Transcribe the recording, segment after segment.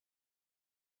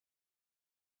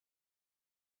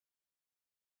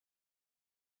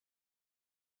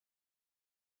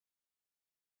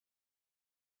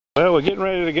Well, we're getting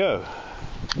ready to go.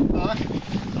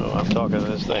 Oh, I'm talking to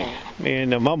this thing. Me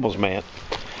and the mumblesman.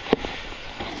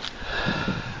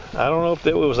 I don't know if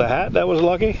it was a hat that was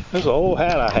lucky. This is an old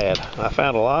hat I had. I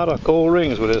found a lot of gold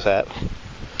rings with this hat.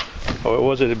 Or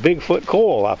was it a Bigfoot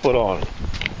coil I put on?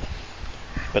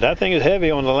 But that thing is heavy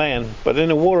on the land, but in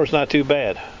the water it's not too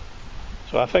bad.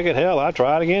 So I figured, hell, I'll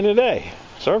try it again today.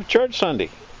 Surf church Sunday.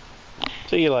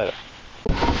 See you later.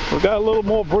 We've got a little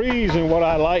more breeze than what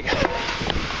I like.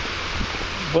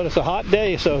 But it's a hot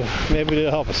day, so maybe it'll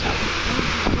help us.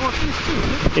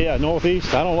 Northeast too. Yeah,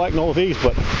 northeast. I don't like northeast,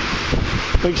 but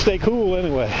we can stay cool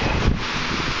anyway.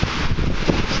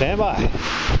 Stand by.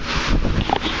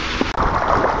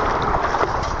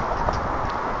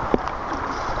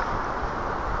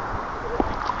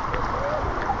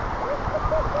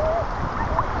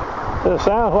 This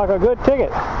sounds like a good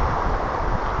ticket.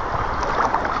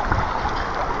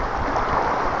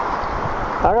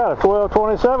 I got a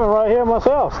 1227 right here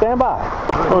myself. Stand by.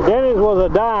 Well, Denny's was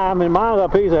a dime, and mine's a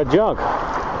piece of junk.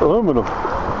 Aluminum.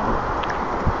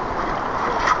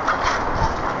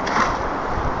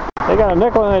 They got a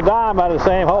nickel and a dime out of the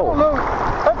same hole. I don't know.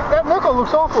 That nickel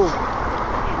looks awful.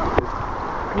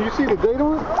 Can you see the date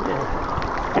on it?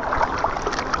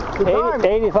 The dime.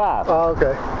 85. Oh,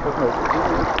 okay.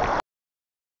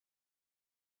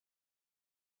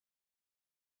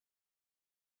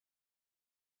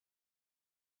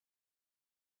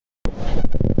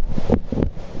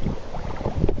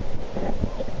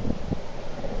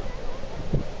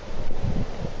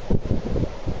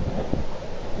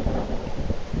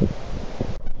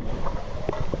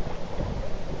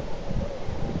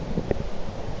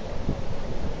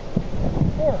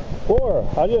 Four.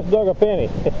 I just dug a penny.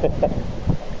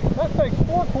 That takes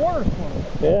 4 quarters for me.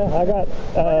 Yeah, I got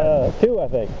 2, I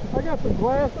think. I got some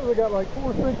glasses. I got like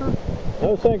 4 sinkers.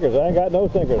 No sinkers. I ain't got no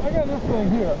sinkers. I got this thing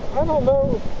here. I don't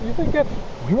know. You think that's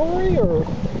jewelry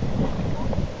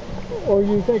or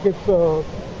you think it's I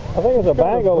think it's a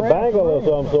bangle of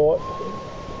some sort.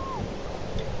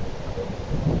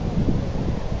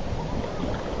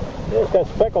 Yeah, it's got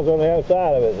speckles on the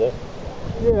outside of it. Is it?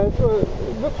 Yeah, it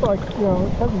looks like, you know,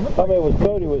 it doesn't look Probably it was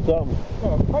coated with something.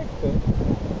 like a pipe thing.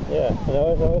 Yeah,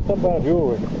 it's some kind of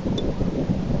jewelry.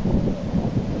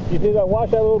 You see that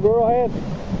watch that little girl had?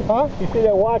 Huh? You see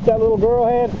that watch that little girl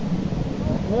had?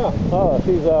 Yeah. Oh,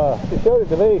 she showed it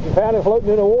to me. She found it floating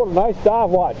in the water. Nice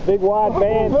dive watch. Big wide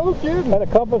band. No kidding. Had a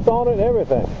compass on it and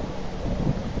everything.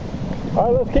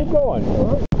 All right, let's keep going.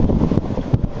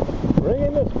 Bring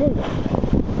in the scooter.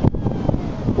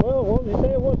 Well, what did you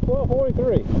say it was?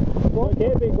 1243. Well, it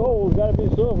can't be gold. It's got to be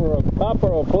silver or copper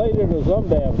or plated or some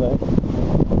damn thing.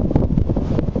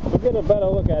 We'll get a better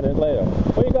look at it later.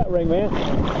 What you got, ring man? What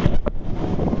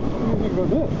do you think about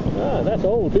this? Ah, that's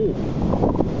old too.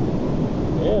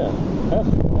 Yeah,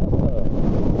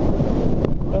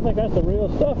 I think that's the real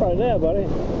stuff right there, buddy. It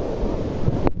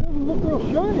doesn't look real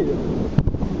shiny.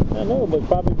 I know, but it's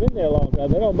probably been there a long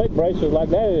time. They don't make bracelets like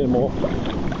that anymore.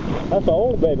 That's an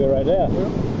old baby right there. Yeah.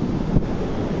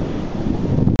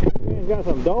 He's got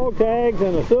some dog tags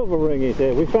and a silver ring, he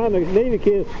said. We found the Navy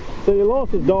kid said he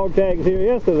lost his dog tags here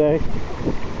yesterday.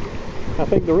 I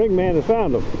think the ring man has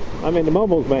found them. I mean the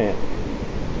mumbles man.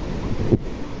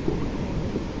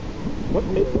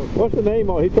 What's the name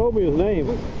on it? He told me his name.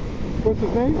 What's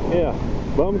his name? Yeah.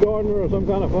 Bumgardner or some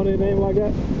kind of funny name like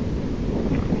that.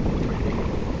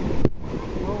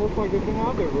 Well, it looks like it's been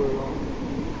out there very long.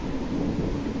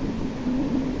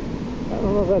 I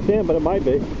don't know if that's him, but it might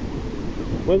be.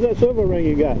 Where's that silver ring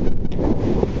you got?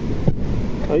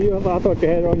 Oh, I thought you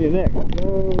had it on your neck.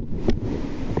 No.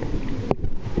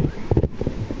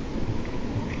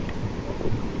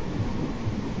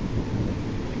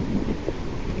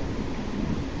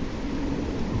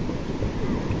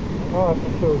 I'll have to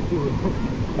show it to you.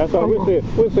 That's all. We'll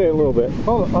see it a little bit.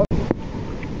 Hold on.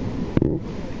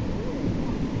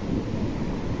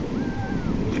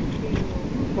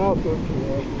 I'll show it to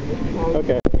you.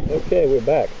 Okay. Okay, we're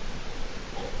back.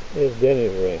 Here's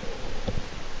Denny's ring.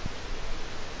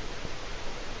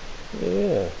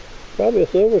 Yeah. Probably a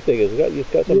silver thing. It's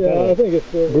got some kind I of think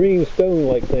it's green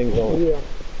stone-like things on it.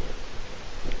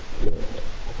 Yeah.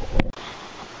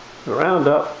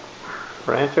 Roundup.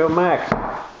 Rancho Max.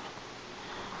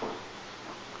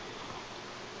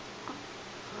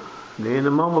 Me and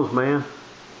the mumbles man.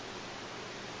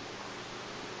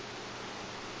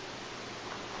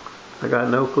 I got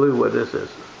no clue what this is.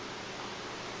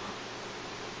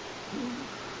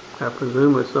 I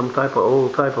presume it's some type of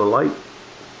old type of light.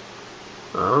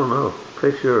 I don't know,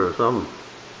 fixture or something.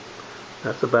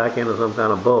 That's the back end of some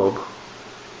kind of bulb.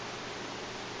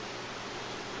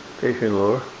 Fishing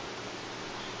lure.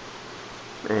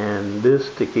 and this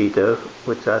taquito,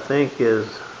 which I think is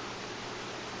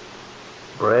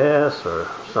brass or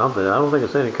something. I don't think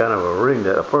it's any kind of a ring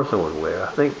that a person would wear.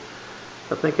 I think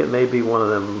it may be one of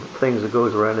them things that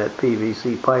goes around that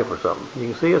PVC pipe or something.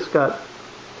 You can see it's got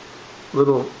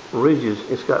little ridges.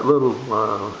 It's got little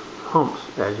humps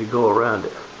as you go around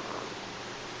it.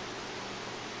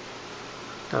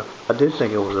 I did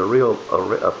think it was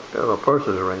a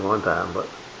person's ring one time, but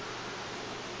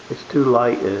it's too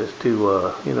light and it's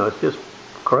too, you know, it's just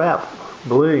crap,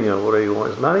 bling or whatever you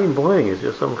want. It's not even bling, it's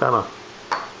just some kind of,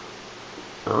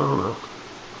 I don't know,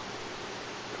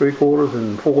 3/4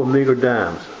 and 4 meager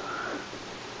dimes.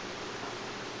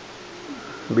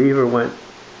 Beaver went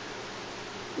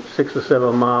 6 or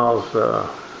 7 miles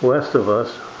west of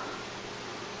us.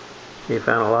 He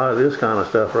found a lot of this kind of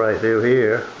stuff right through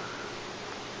here.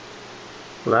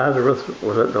 Lazarus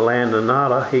was at the land of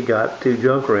nada. He got 2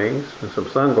 junk rings and some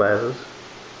sunglasses.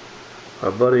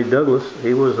 Our buddy Douglas,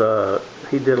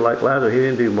 he did like Lazarus. He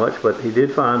didn't do much, but he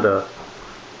did find a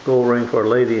gold ring for a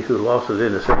lady who lost it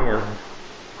in the sand.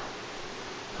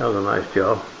 That was a nice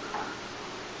job.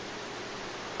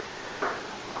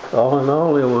 All in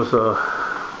all, it was,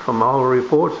 from all the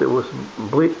reports, it was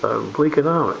bleak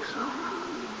economics.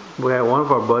 We had one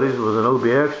of our buddies was an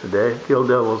OBX today, Kill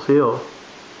Devil's Hill.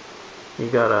 He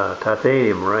got a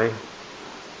titanium ring.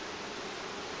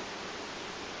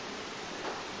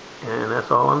 And that's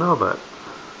all I know about it.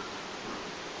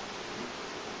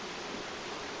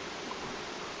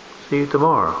 See you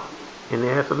tomorrow in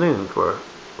the afternoon for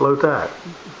low tide.